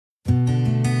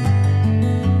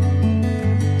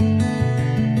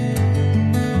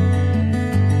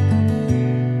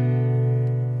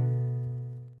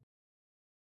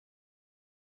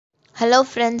Hello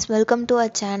friends, welcome to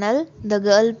our channel, The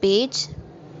Girl Page.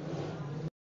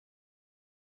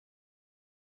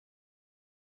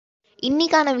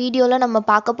 இன்னைக்கான வீடியோல நம்ம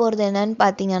பார்க்க போறது என்னன்னு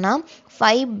பார்த்தீங்கன்னா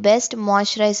 5 பெஸ்ட்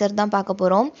மாய்ஸ்சரைசர் தான் பார்க்க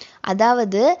போறோம்.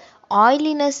 அதாவது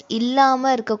ஆயிலினஸ்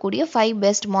இல்லாம இருக்கக்கூடிய 5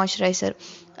 பெஸ்ட் மாய்ஸ்சரைசர்.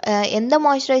 எந்த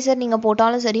மாய்ஸ்சரைசர் நீங்கள்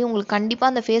போட்டாலும் சரி உங்களுக்கு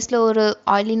கண்டிப்பாக அந்த ஃபேஸில் ஒரு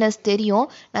ஆயிலினஸ் தெரியும்.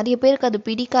 நிறைய பேருக்கு அது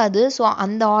பிடிக்காது. ஸோ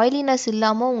அந்த ஆயிலினஸ்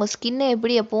இல்லாமல் உங்கள் ஸ்கின்னை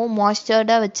எப்படி எப்போவும்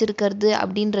மாய்ஸ்சர்டாக வச்சுருக்கிறது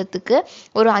அப்படின்றதுக்கு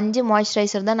ஒரு 5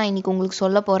 மாய்ஸ்சரைசர் தான் நான் இன்றைக்கி உங்களுக்கு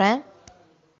சொல்ல போகிறேன்.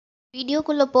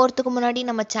 வீடியோக்குள்ளே போகிறதுக்கு முன்னாடி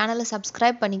நம்ம சேனலை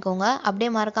சப்ஸ்கிரைப் பண்ணிக்கோங்க. அப்படியே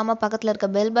மறக்காமல் பக்கத்தில் இருக்க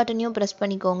பெல் பட்டனையும் ப்ரெஸ்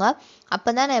பண்ணிக்கோங்க. அப்போ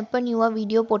தான் நான் எப்போ நியூவாக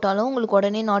வீடியோ போட்டாலும் உங்களுக்கு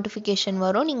உடனே நோட்டிஃபிகேஷன்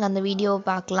வரும், நீங்கள் அந்த வீடியோவை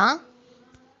பார்க்கலாம்.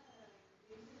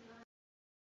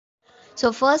 ஸோ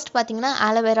ஃபர்ஸ்ட் பார்த்தீங்கன்னா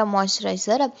ஆலோவேரா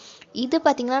மாய்ஸ்சரைசர். இது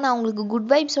பார்த்தீங்கன்னா நான் உங்களுக்கு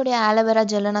குட் வைப்ஸோடைய ஆலோவேரா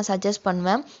ஜெல்லை நான் சஜஸ்ட்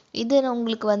பண்ணுவேன். இது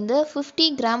உங்களுக்கு வந்து 50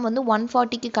 கிராம் வந்து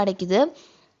 140க்கு கிடைக்குது.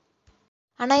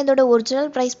 ஆனால் இதோட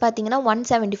ஒரிஜினல் ப்ரைஸ் பார்த்தீங்கன்னா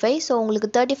 175. ஸோ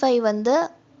உங்களுக்கு 35 வந்து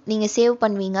நீங்கள் சேவ்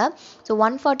பண்ணுவீங்க. ஸோ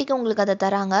 140க்கு உங்களுக்கு அதை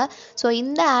தராங்க. ஸோ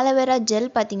இந்த ஆலோவேரா ஜெல்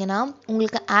பார்த்தீங்கன்னா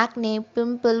உங்களுக்கு ஆக்னே,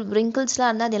 பிம்பிள், ரிங்கிள்ஸ்லாம்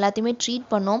இருந்தால் அது எல்லாத்தையுமே ட்ரீட்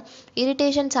பண்ணும்.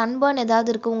 இரிட்டேஷன், சன்பர்ன்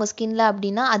ஏதாவது இருக்குது உங்கள் ஸ்கின்ல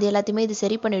அப்படின்னா அது எல்லாத்தையுமே இது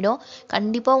சரி பண்ணிடும்.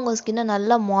 கண்டிப்பாக உங்கள் ஸ்கின்னை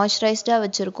நல்லா மாய்ஸ்சரைஸ்டாக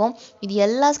வச்சுருக்கோம். இது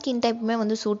எல்லா ஸ்கின் டைப்புமே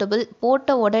வந்து சூட்டபிள்.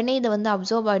 போட்ட உடனே இதை வந்து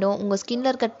அப்சர்வ் ஆகிடும். உங்கள்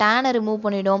ஸ்கின்ல இருக்க டேனை ரிமூவ்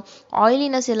பண்ணிடும்.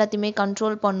 ஆயிலினஸ் எல்லாத்தையுமே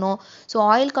கண்ட்ரோல் பண்ணும். ஸோ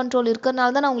ஆயில் கண்ட்ரோல்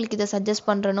இருக்கிறனால தான் நான் உங்களுக்கு இதை சஜஸ்ட்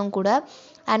பண்ணுறேனும் கூட.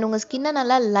 அண்ட் உங்கள் ஸ்கின்னை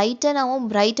நல்லா லைட்டனாகவும்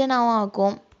பிரைட்டனாகவும்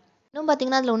ஆக்கும். இன்னும்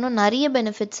பார்த்தீங்கன்னா அதில் இன்னும் நிறைய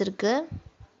பெனிஃபிட்ஸ் இருக்குது.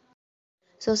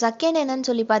 ஸோ செகண்ட் என்னன்னு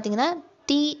சொல்லி பார்த்தீங்கன்னா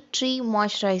டீ ட்ரீ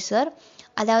மாய்ஸ்சரைசர்.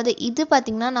 அதாவது இது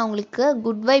பார்த்தீங்கன்னா நான் உங்களுக்கு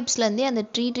குட் வைப்ஸ்லேருந்தே அந்த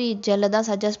ட்ரீ ஜெல்லை தான்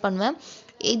சஜஸ்ட் பண்ணுவேன்.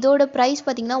 இதோட ப்ரைஸ்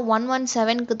பார்த்தீங்கன்னா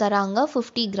 117க்கு தராங்க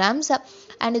 50 கிராம்ஸ்.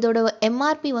 அண்ட் இதோட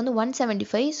எம்ஆர்பி வந்து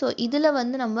 175. ஸோ இதில்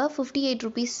வந்து நம்ம 58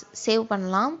 ருபீஸ் சேவ்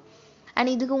பண்ணலாம்.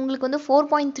 அண்ட் இதுக்கு உங்களுக்கு வந்து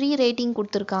 4.3 ரேட்டிங்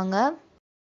கொடுத்துருக்காங்க.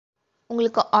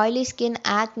 உங்களுக்கு ஆயிலி ஸ்கின்,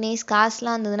 ஆக்னே,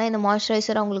 ஸ்கார்ஸ்லாம் இருந்ததுன்னா இந்த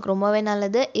மாய்ஸ்சரைசர் உங்களுக்கு ரொம்பவே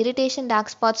நல்லது. இரிட்டேஷன்,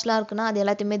 டார்க் ஸ்பாட்ஸ்லாம் இருக்குன்னா அது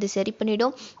எல்லாத்தையுமே இது சரி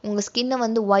பண்ணிவிடும். உங்கள் ஸ்கின்னை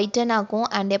வந்து ஒயிட்டன் ஆக்கும்.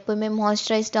 அண்ட் எப்போவுமே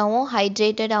மாய்ஸ்சரைஸ்டாகவும்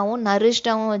ஹைட்ரேட்டடாகவும்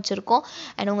நரிஷ்டாகவும் வச்சுருக்கோம்.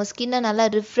 அண்ட் உங்கள் ஸ்கின்னை நல்லா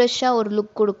ரிஃப்ரெஷ்ஷாக ஒரு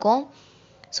லுக் கொடுக்கும்.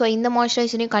 ஸோ இந்த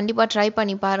மாய்ஸ்சரைசரையும் கண்டிப்பாக ட்ரை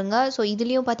பண்ணி பாருங்கள். ஸோ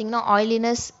இதுலேயும் பார்த்தீங்கன்னா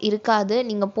ஆயிலினஸ் இருக்காது.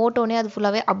 நீங்கள் போட்டோன்னே அது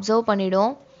ஃபுல்லாகவே அப்சர்வ்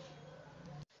பண்ணிவிடும்.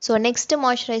 ஸோ நெக்ஸ்ட்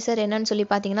மாய்ஸ்சரைசர் என்னன்னு சொல்லி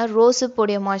பார்த்தீங்கன்னா ரோஸிப்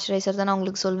உடைய மாய்ஸ்சரைசர் தான் நான்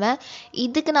உங்களுக்கு சொல்வேன்.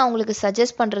 இதுக்கு நான் உங்களுக்கு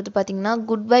சஜஸ்ட் பண்ணுறது பார்த்தீங்கன்னா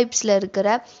குட் வைப்ஸில்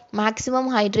இருக்கிற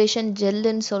மேக்ஸிமம் ஹைட்ரேஷன்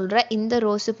ஜெல்லுன்னு சொல்கிற இந்த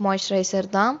ரோஸிப்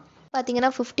மாய்ஸ்சரைசர் தான்.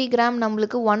 பார்த்தீங்கன்னா 50 கிராம்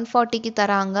நம்மளுக்கு 140க்கு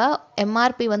தராங்க.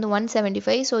 எம்ஆர்பி வந்து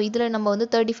 175. ஸோ இதில் நம்ம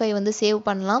வந்து 35 வந்து சேவ்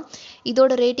பண்ணலாம்.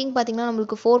 இதோட ரேட்டிங் பார்த்தீங்கன்னா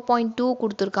நம்மளுக்கு 4.2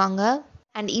 கொடுத்துருக்காங்க.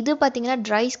 அண்ட் இது பார்த்தீங்கன்னா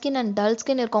dry skin and dull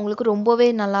skin இருக்கவங்களுக்கு ரொம்பவே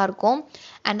நல்லாயிருக்கும்.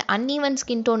 அண்ட் அன்ஈவன்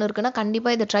ஸ்கின் டோன் இருக்குன்னா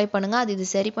கண்டிப்பாக இதை ட்ரை பண்ணுங்கள். அது இது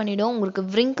சரி பண்ணிவிடும். உங்களுக்கு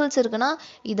விரிங்கிள்ஸ் இருக்குன்னா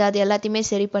இது அது எல்லாத்தையுமே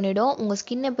சரி பண்ணிவிடும். உங்கள்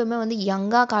ஸ்கின் எப்போவுமே வந்து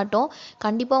யங்காக காட்டும்.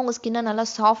 கண்டிப்பாக உங்கள் ஸ்கின்னை நல்லா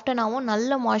சாஃப்டனாகவும்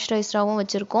நல்ல மாய்ஸ்சரைஸ்டாகவும்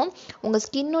வச்சுருக்கோம். உங்கள்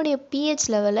ஸ்கின்னுடைய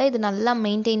பிஹெச் லெவலை இது நல்லா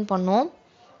மெயின்டைன் பண்ணும்.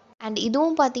 அண்ட்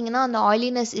இதுவும் பார்த்தீங்கன்னா அந்த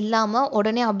ஆயிலினஸ் இல்லாமல்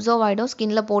உடனே அப்சர்வ் ஆகிடும்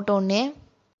ஸ்கின்ல போட்டோன்னே.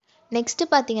 நெக்ஸ்ட்டு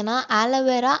பார்த்தீங்கன்னா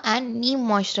aloe vera and neem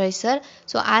moisturiser.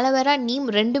 So aloe vera, neem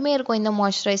ரெண்டுமே இருக்கும் இந்த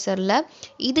மாய்ஸ்சரைசரில்.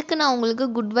 இதுக்கு நான் உங்களுக்கு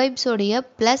good வைப்ஸோடைய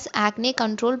plus acne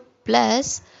control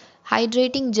plus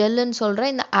hydrating ஜெல்லுன்னு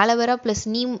சொல்கிறேன் இந்த ஆலோவேரா ப்ளஸ்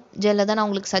நீம் ஜெல்லை தான் நான்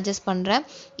உங்களுக்கு சஜஸ்ட் பண்ணுறேன்.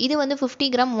 இது வந்து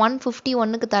 50 கிராம்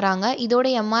 151க்கு தராங்க. இதோட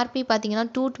எம்ஆர்பி பார்த்தீங்கன்னா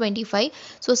 225.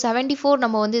 ஸோ 74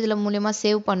 நம்ம வந்து இதில் மூலயமா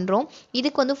சேவ் பண்ணுறோம்.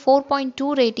 இதுக்கு வந்து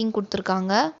 4.2 ரேட்டிங்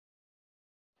கொடுத்துருக்காங்க.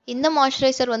 இந்த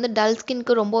மாய்ஸ்சரைசர் வந்து டல்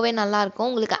ஸ்கின்க்கு ரொம்பவே நல்லாயிருக்கும்.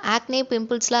 உங்களுக்கு ஆக்னே,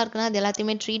 பிம்பிள்ஸ்லாம் இருக்குன்னா அது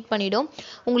எல்லாத்தையுமே ட்ரீட் பண்ணிவிடும்.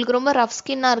 உங்களுக்கு ரொம்ப ரஃப்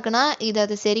ஸ்கின்னாக இருக்குன்னா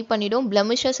அது சரி பண்ணிவிடும்.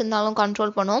 பிளமிஷஸ் இருந்தாலும்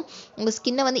கண்ட்ரோல் பண்ணும். உங்கள்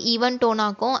ஸ்கின்னை வந்து ஈவன் டோன்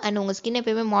ஆக்கும். அண்ட் உங்கள் ஸ்கின்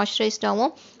எப்போயுமே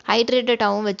மாய்ஸ்சரைஸ்டாகவும்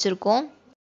ஹைட்ரேட்டடாகவும் வச்சுருக்கோம்.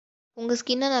 உங்கள்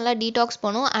ஸ்கின்னை நல்லா டீடாக்ஸ்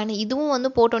பண்ணும். அண்ட் இதுவும்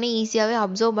வந்து போட்டோன்னே ஈஸியாகவே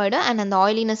அப்சர்வ் ஆகிடும். அண்ட் அந்த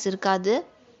ஆயிலினஸ் இருக்காது.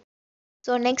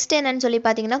 ஸோ நெக்ஸ்ட் என்னன்னு சொல்லி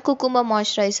பார்த்தீங்கன்னா குக்கும்பர்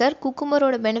மாய்ஸ்சரைசர்.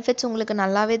 குக்கும்பரோட பெனிஃபிட்ஸ் உங்களுக்கு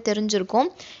நல்லாவே தெரிஞ்சிருக்கும்.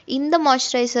 இந்த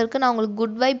மாய்ஸ்சரைசருக்கு நான் உங்களுக்கு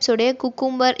குட் வைப்ஸோடைய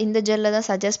குக்கும்பர் இந்த ஜெல்லை தான்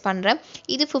சஜஸ்ட் பண்ணுறேன்.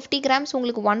 இது 50 கிராம்ஸ்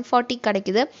உங்களுக்கு 140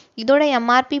 கிடைக்குது. இதோட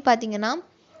எம்ஆர்பி பார்த்தீங்கன்னா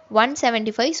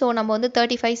 175. ஸோ நம்ம வந்து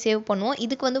 35 சேவ் பண்ணுவோம்.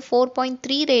 இதுக்கு வந்து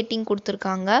 4.3 ரேட்டிங்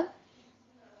கொடுத்துருக்காங்க.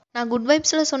 நான் குட்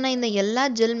வைப்ஸில் சொன்ன இந்த எல்லா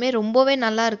ஜெல்லுமே ரொம்பவே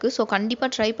நல்லா இருக்குது. ஸோ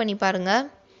கண்டிப்பாக ட்ரை பண்ணி பாருங்கள்.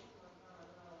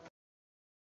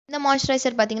 இந்த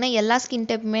மாய்ஸ்சரைசர் பார்த்தீங்கன்னா எல்லா ஸ்கின்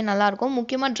டைப்புமே நல்லாயிருக்கும்.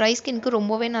 முக்கியமாக ட்ரை ஸ்கின்க்கு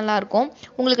ரொம்பவே நல்லாயிருக்கும்.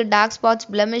 உங்களுக்கு dark spots,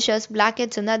 blemishes, black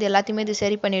heads வந்து அது எல்லாத்தையுமே இது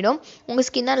சரி பண்ணிவிடும். உங்கள்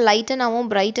ஸ்கின்னை லைட்டனாகவும்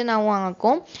பிரைட்டனாகவும்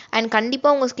ஆக்கும். அண்ட்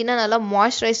கண்டிப்பாக உங்கள் ஸ்கின்னை நல்லா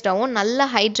மாய்ஸ்சரைஸ்டாகவும் நல்லா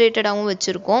ஹைட்ரேட்டடாகவும்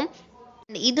வச்சுருக்கும்.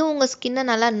 இது உங்கள் ஸ்கின்னை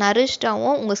நல்லா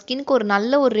நரிஷ்டாகவும் உங்கள் ஸ்கின்க்கு ஒரு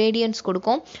நல்ல ஒரு ரேடியன்ஸ்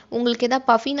கொடுக்கும். உங்களுக்கு எதாவது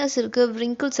பஃபினஸ் இருக்குது,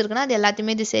 ரிங்கிள்ஸ் இருக்குன்னா அது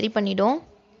எல்லாத்தையுமே இது சரி பண்ணிவிடும்.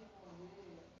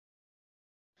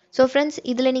 ஸோ ஃப்ரெண்ட்ஸ்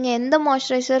இதில் நீங்கள் எந்த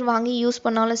மாய்ஸ்சரைசர் வாங்கி யூஸ்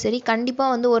பண்ணாலும் சரி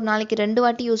கண்டிப்பாக வந்து ஒரு நாளைக்கு 2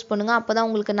 வாட்டி யூஸ் பண்ணுங்கள். அப்போ தான்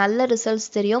உங்களுக்கு நல்ல ரிசல்ட்ஸ்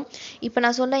தெரியும். இப்போ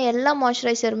நான் சொன்ன எல்லா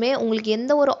மாய்ஸ்சரைசருமே உங்களுக்கு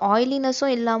எந்த ஒரு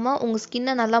ஆயிலினஸும் இல்லாமல் உங்கள்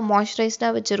ஸ்கின்னை நல்லா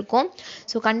மாய்ஸ்சரைஸ்டாக வச்சுருக்கோம்.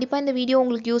 ஸோ கண்டிப்பாக இந்த வீடியோ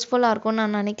உங்களுக்கு யூஸ்ஃபுல்லாக இருக்கும்னு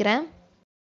நான் நினைக்கிறேன்.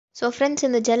 ஸோ ஃப்ரெண்ட்ஸ்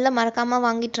இந்த ஜெல்லை மறக்காமல்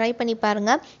வாங்கி ட்ரை பண்ணி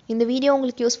பாருங்கள். இந்த வீடியோ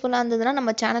உங்களுக்கு யூஸ்ஃபுல்லாக இருந்ததுன்னா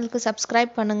நம்ம சேனலுக்கு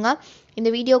சப்ஸ்கிரைப் பண்ணுங்கள்.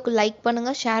 இந்த வீடியோவுக்கு லைக்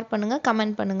பண்ணுங்கள், ஷேர் பண்ணுங்கள்,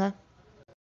 கமெண்ட் பண்ணுங்கள்.